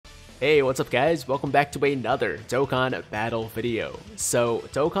Hey, what's up guys? Welcome back to another Dokkan battle video. So,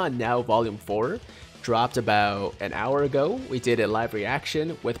 Dokkan Now Volume 4 dropped about an hour ago. We did a live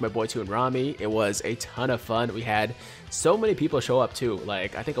reaction with my boy Toon Rami. It was a ton of fun. We had so many people show up too.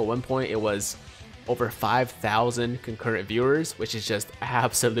 Like, I think at one point it was over 5,000 concurrent viewers, which is just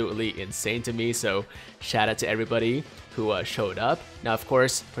absolutely insane to me. So, shout out to everybody who showed up. Now, of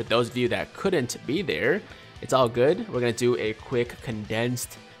course, for those of you that couldn't be there, it's all good. We're gonna do a quick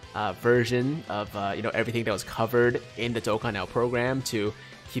condensed version of everything that was covered in the Dokkan Now program to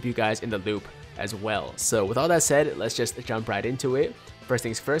keep you guys in the loop as well. So with all that said, let's just jump right into it. First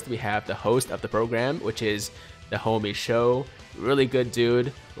things first, we have the host of the program, which is the homie Show. Really good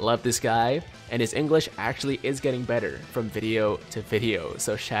dude, love this guy, and his English actually is getting better from video to video,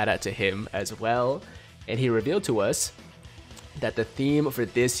 so shout out to him as well. And he revealed to us that the theme for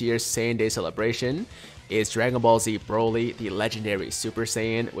this year's Saiyan Day Celebration is Dragon Ball Z Broly, the legendary Super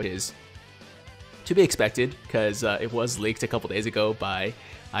Saiyan, which is to be expected because it was leaked a couple days ago by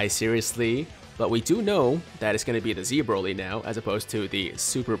iSeriously, but we do know that it's going to be the Z Broly now as opposed to the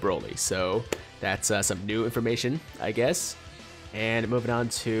Super Broly, so that's some new information, I guess. And moving on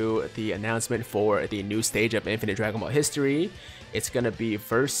to the announcement for the new stage of Infinite Dragon Ball history, it's going to be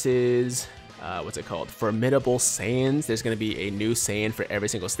versus Formidable Saiyans. There's going to be a new Saiyan for every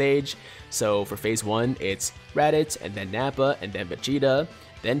single stage. So for phase 1, it's Raditz, and then Nappa, and then Vegeta,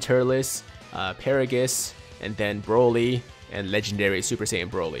 then Turles, Paragus, and then Broly, and legendary Super Saiyan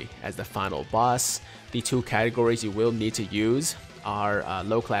Broly as the final boss. The two categories you will need to use are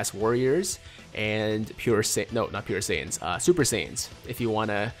low class warriors and Super Saiyans if you want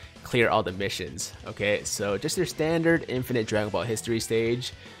to clear all the missions. Okay, so just your standard Infinite Dragon Ball history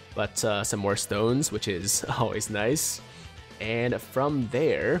stage, but some more stones, which is always nice. And from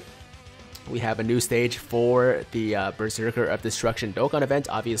there, we have a new stage for the Berserker of Destruction Dokkan event,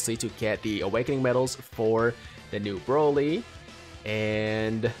 obviously to get the Awakening medals for the new Broly.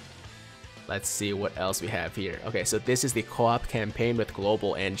 And let's see what else we have here. Okay, so this is the co-op campaign with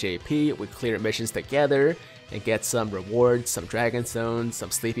Global and JP. We clear missions together and get some rewards, some Dragon Stones,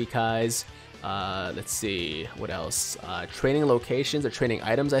 some Sleepy Kais. Let's see, what else? Training locations or training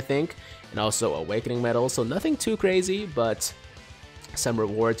items, I think, and also Awakening medals. So nothing too crazy, but some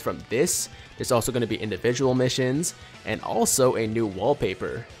rewards from this. There's also going to be individual missions and also a new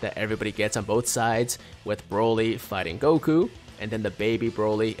wallpaper that everybody gets on both sides with Broly fighting Goku, and then the baby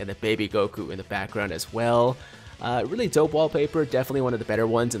Broly and the baby Goku in the background as well. Really dope wallpaper, definitely one of the better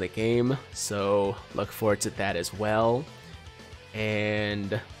ones in the game, so look forward to that as well.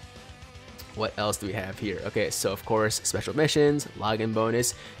 And what else do we have here? Okay, so of course, special missions, login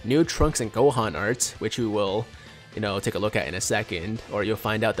bonus, new Trunks and Gohan arts, which we will, take a look at in a second, or you'll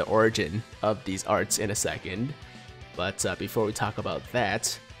find out the origin of these arts in a second. But before we talk about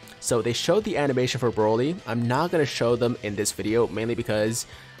that, so they showed the animation for Broly. I'm not going to show them in this video, mainly because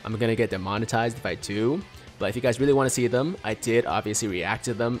I'm going to get demonetized if I do. But if you guys really want to see them, I did obviously react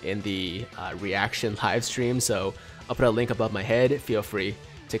to them in the reaction live stream, so I'll put a link above my head. Feel free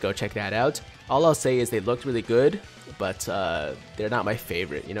to go check that out. All I'll say is they looked really good, but they're not my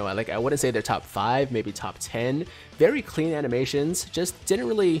favorite. I wouldn't say they're top 5, maybe top 10. Very clean animations, just didn't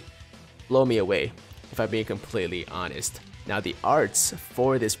really blow me away, if I'm being completely honest. Now the arts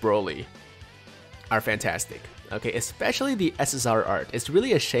for this Broly are fantastic, okay, especially the SSR art. It's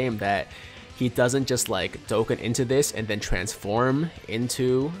really a shame that he doesn't just like Dokkan into this and then transform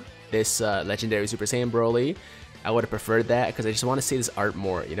into this legendary Super Saiyan Broly. I would have preferred that because I just want to see this art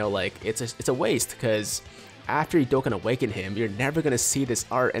more, it's a waste because after you Dokkan Awaken him, you're never going to see this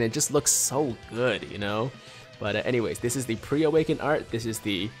art and it just looks so good, But anyways, this is the pre-Awaken art, this is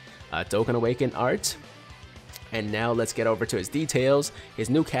the Dokkan Awaken art. And now let's get over to his details. His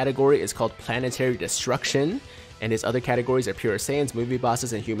new category is called Planetary Destruction, and his other categories are Pure Saiyans, Movie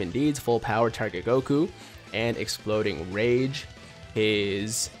Bosses, and Human Deeds, Full Power, Target Goku, and Exploding Rage.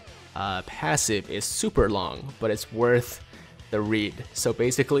 His passive is super long, but it's worth the read. So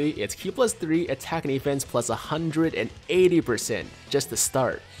basically, it's Q plus 3 attack and defense plus 180% just to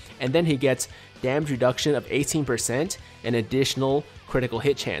start. And then he gets damage reduction of 18%, an additional critical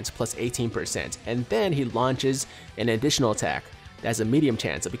hit chance plus 18%. And then he launches an additional attack that has a medium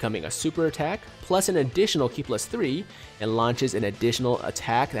chance of becoming a super attack, plus an additional Q plus 3, and launches an additional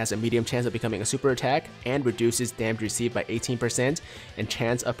attack that has a medium chance of becoming a super attack, and reduces damage received by 18%, and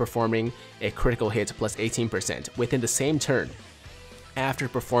chance of performing a critical hit plus 18% within the same turn after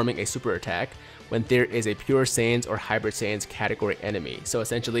performing a super attack when there is a Pure Saiyans or Hybrid Saiyans category enemy. So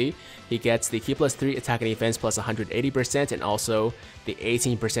essentially, he gets the Q plus 3 attack and defense plus 180%, and also the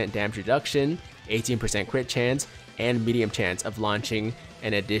 18% damage reduction, 18% crit chance, and medium chance of launching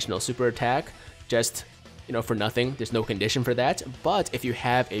an additional super attack, just, you know, for nothing. There's no condition for that. But if you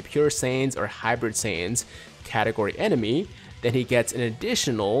have a Pure Saiyans or Hybrid Saiyans category enemy, then he gets an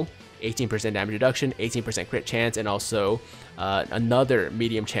additional 18% damage reduction, 18% crit chance, and also another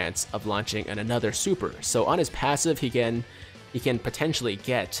medium chance of launching another super. So on his passive, he can potentially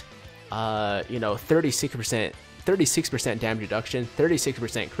get, you know, 36% damage reduction,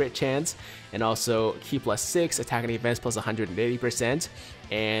 36% crit chance, and also Ki plus 6, attack and defense plus 180%,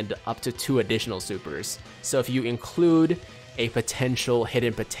 and up to 2 additional supers. So if you include a potential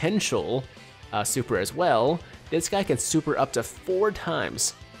hidden potential super as well, this guy can super up to 4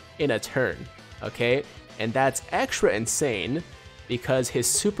 times in a turn, okay? And that's extra insane because his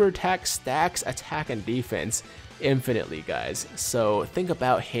super attack stacks attack and defense infinitely, guys. So think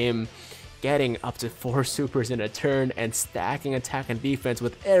about him getting up to 4 supers in a turn and stacking attack and defense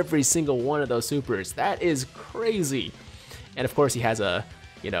with every single one of those supers. That is crazy. And of course he has a,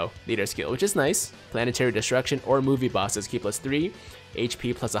 you know, leader skill, which is nice. Planetary Destruction or Movie Bosses, Ki plus 3,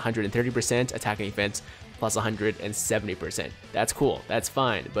 HP plus 130%, attack and defense plus 170%. That's cool, that's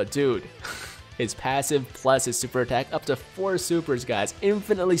fine, but dude, his passive plus his super attack, up to 4 supers, guys,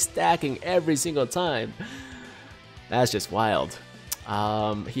 infinitely stacking every single time. That's just wild.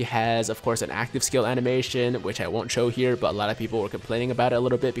 He has, of course, an active skill animation, which I won't show here, but a lot of people were complaining about it a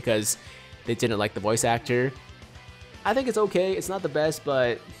little bit because they didn't like the voice actor. I think it's okay, it's not the best,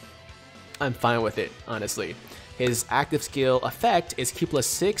 but I'm fine with it, honestly. His active skill effect is Ki plus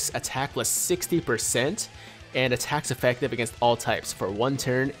 6, attack plus 60%, and attacks effective against all types for 1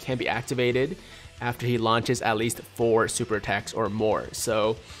 turn, can be activated after he launches at least 4 super attacks or more.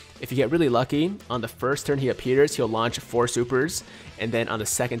 So if you get really lucky, on the first turn he appears, he'll launch 4 supers, and then on the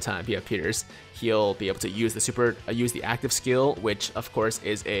second time he appears, he'll be able to use the active skill, which of course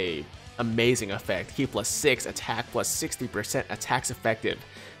is a amazing effect. Ki plus 6, attack plus 60%, attacks effective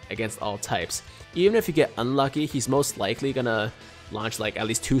against all types. Even if you get unlucky, he's most likely gonna launch like at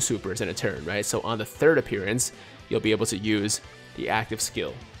least 2 supers in a turn, right? So on the 3rd appearance, you'll be able to use the active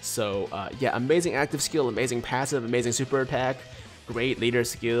skill. So yeah, amazing active skill, amazing passive, amazing super attack, great leader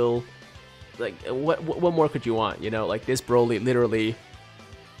skill. Like what more could you want? You know, like this Broly literally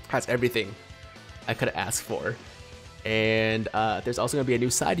has everything I could have asked for. And there's also going to be a new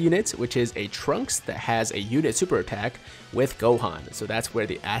side unit, which is a Trunks that has a unit super attack with Gohan. So that's where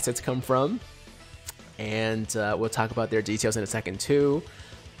the assets come from. And we'll talk about their details in a second too.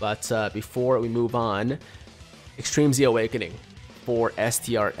 But before we move on, Extreme Z Awakening for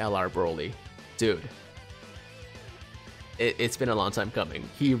STR LR Broly. Dude, it's been a long time coming.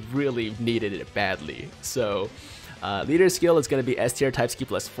 He really needed it badly. So leader skill is going to be STR types Ki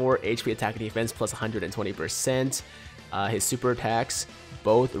plus 4, HP attack and defense plus 120%. His super attacks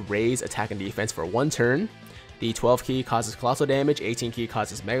both raise attack and defense for 1 turn. The 12 key causes colossal damage, 18 key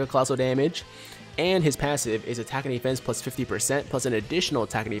causes mega colossal damage. And his passive is attack and defense plus 50%, plus an additional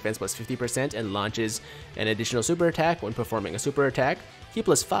attack and defense plus 50%, and launches an additional super attack when performing a super attack. Ki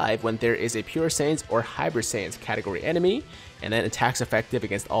plus 5 when there is a Pure Saiyans or Hybrid Saiyans category enemy, and then attacks effective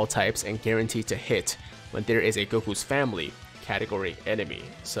against all types and guaranteed to hit when there is a Goku's family category enemy.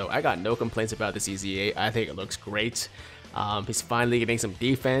 So I got no complaints about this EZA. I think it looks great. He's finally getting some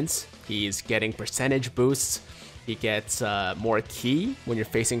defense. He's getting percentage boosts. He gets more ki when you're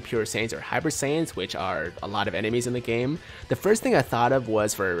facing Pure Saiyans or Hybrid Saiyans, which are a lot of enemies in the game. The first thing I thought of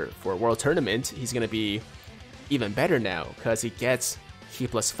was for World Tournament, he's going to be even better now because he gets Ki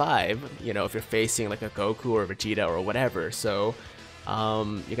plus 5, you know, if you're facing like a Goku or Vegeta or whatever. So you're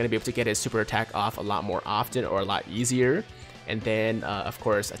going to be able to get his super attack off a lot more often or a lot easier. And then, of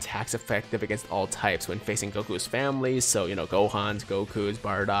course, attacks effective against all types when facing Goku's family. So, you know, Gohan's, Goku's,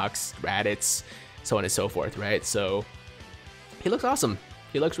 Bardock's, Raditz, so on and so forth, right? So he looks awesome.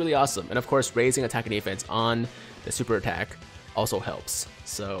 He looks really awesome. And of course, raising attack and defense on the super attack also helps.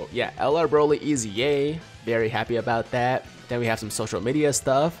 So yeah, LR Broly EZA, very happy about that. Then we have some social media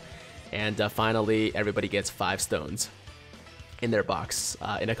stuff. And finally, everybody gets 5 stones in their box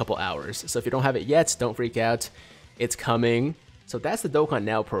in a couple hours. So if you don't have it yet, don't freak out. It's coming. So that's the Dokkan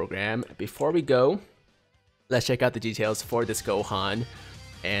Now program. Before we go, let's check out the details for this Gohan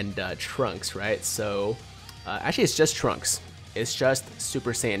and Trunks, right? So actually it's just Trunks. It's just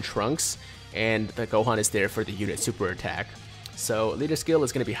Super Saiyan Trunks, and the Gohan is there for the unit super attack. So leader skill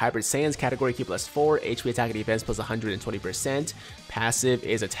is going to be Hybrid Saiyans category Ki plus 4, HP attack and defense plus 120%. Passive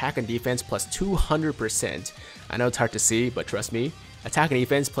is attack and defense plus 200%. I know it's hard to see, but trust me. Attack and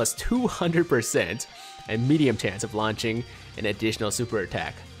defense plus 200%, and medium chance of launching an additional super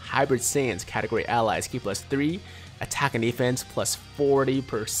attack. Hybrid Saiyans category allies Ki plus 3, attack and defense plus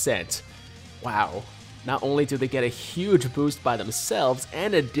 40%. Wow. not only do they get a huge boost by themselves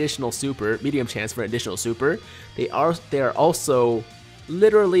and additional super, medium chance for additional super, they are also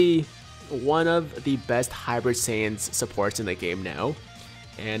literally one of the best hybrid Saiyans supports in the game now.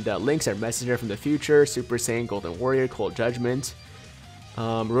 And links are Messenger from the Future, Super Saiyan, Golden Warrior, Cold Judgment,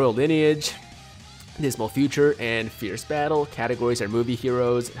 Royal Lineage, Dismal Future, and Fierce Battle. Categories are Movie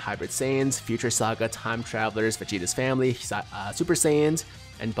Heroes, Hybrid Saiyans, Future Saga, Time Travelers, Vegeta's Family, Super Saiyans,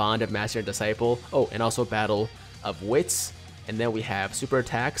 and Bond of Master and Disciple. Oh, and also Battle of Wits. And then we have Super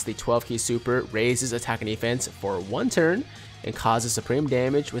Attacks. The 12-key Super raises attack and defense for 1 turn and causes supreme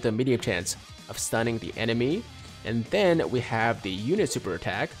damage with a medium chance of stunning the enemy. And then we have the Unit Super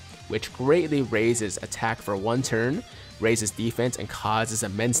Attack, which greatly raises attack for 1 turn, raises defense, and causes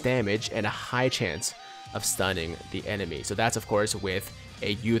immense damage and a high chance of stunning the enemy. So that's of course with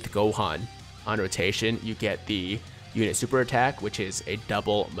a Youth Gohan. On rotation, you get the Unit Super Attack, which is a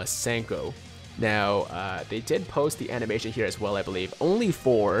double Masenko. Now, they did post the animation here as well, I believe, only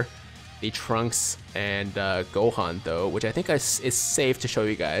for the Trunks and Gohan though, which I think is safe to show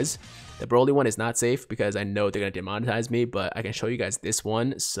you guys. The Broly one is not safe because I know they're going to demonetize me, but I can show you guys this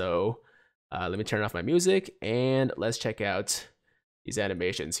one. So let me turn off my music and let's check out these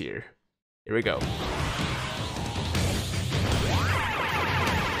animations here. Here we go.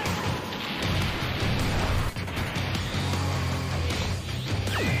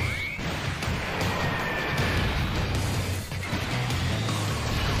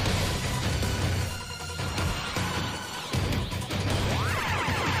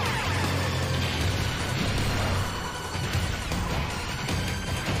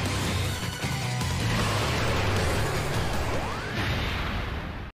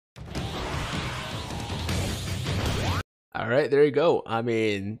 Alright, there you go. I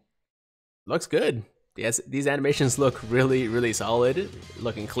mean, looks good. Yes, these animations look really solid,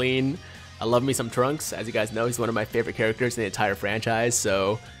 looking clean. I love me some Trunks. As you guys know, he's one of my favorite characters in the entire franchise,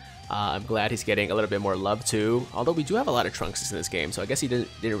 so I'm glad he's getting a little bit more love too. Although we do have a lot of Trunks in this game, so I guess he didn't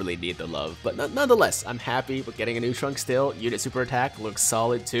really need the love. But nonetheless, I'm happy with getting a new Trunks still. Unit Super Attack looks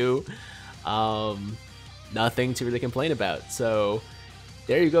solid too. Nothing to really complain about. So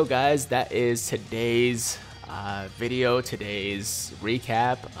there you go, guys. That is today's video, today's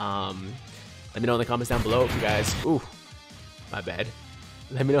recap. Let me know in the comments down below if you guys, ooh, my bad.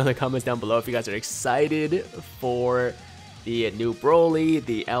 Let me know in the comments down below if you guys are excited for the new Broly,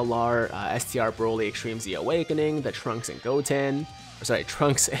 the LR STR Broly Extreme Z Awakening, the Trunks and Goten, or sorry,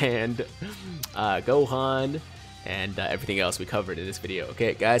 Trunks and Gohan, and everything else we covered in this video.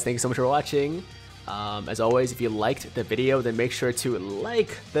 Okay, guys, thank you so much for watching. As always, if you liked the video, then make sure to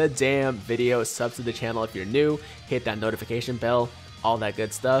like the damn video, sub to the channel if you're new, hit that notification bell, all that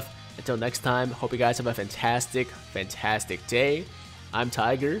good stuff. Until next time, hope you guys have a fantastic day. I'm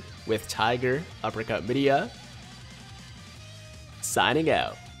Tiger with Tiger Uppercut Media, signing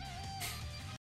out.